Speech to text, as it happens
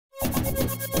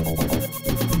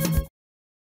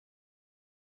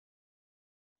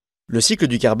Le cycle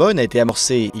du carbone a été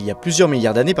amorcé il y a plusieurs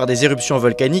milliards d'années par des éruptions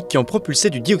volcaniques qui ont propulsé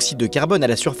du dioxyde de carbone à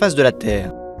la surface de la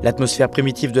Terre. L'atmosphère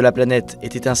primitive de la planète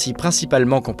était ainsi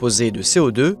principalement composée de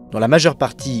CO2, dont la majeure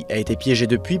partie a été piégée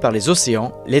depuis par les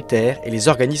océans, les terres et les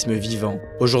organismes vivants.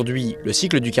 Aujourd'hui, le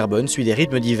cycle du carbone suit des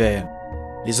rythmes divers.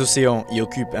 Les océans y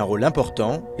occupent un rôle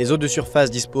important, les eaux de surface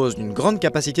disposent d'une grande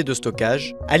capacité de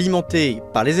stockage, alimentées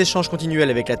par les échanges continuels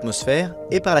avec l'atmosphère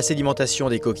et par la sédimentation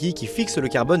des coquilles qui fixent le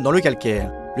carbone dans le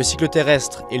calcaire. Le cycle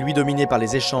terrestre est lui dominé par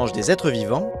les échanges des êtres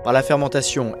vivants, par la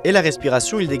fermentation et la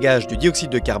respiration il dégage du dioxyde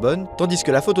de carbone, tandis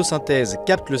que la photosynthèse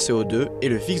capte le CO2 et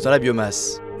le fixe dans la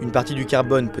biomasse. Une partie du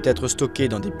carbone peut être stockée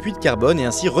dans des puits de carbone et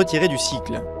ainsi retirée du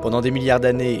cycle. Pendant des milliards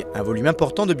d'années, un volume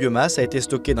important de biomasse a été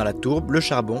stocké dans la tourbe, le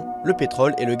charbon, le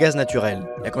pétrole et le gaz naturel.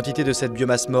 La quantité de cette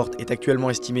biomasse morte est actuellement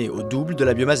estimée au double de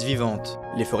la biomasse vivante.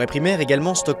 Les forêts primaires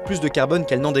également stockent plus de carbone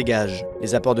qu'elles n'en dégagent.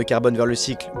 Les apports de carbone vers le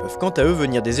cycle peuvent quant à eux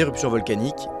venir des éruptions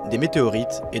volcaniques, des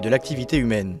météorites et de l'activité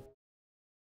humaine.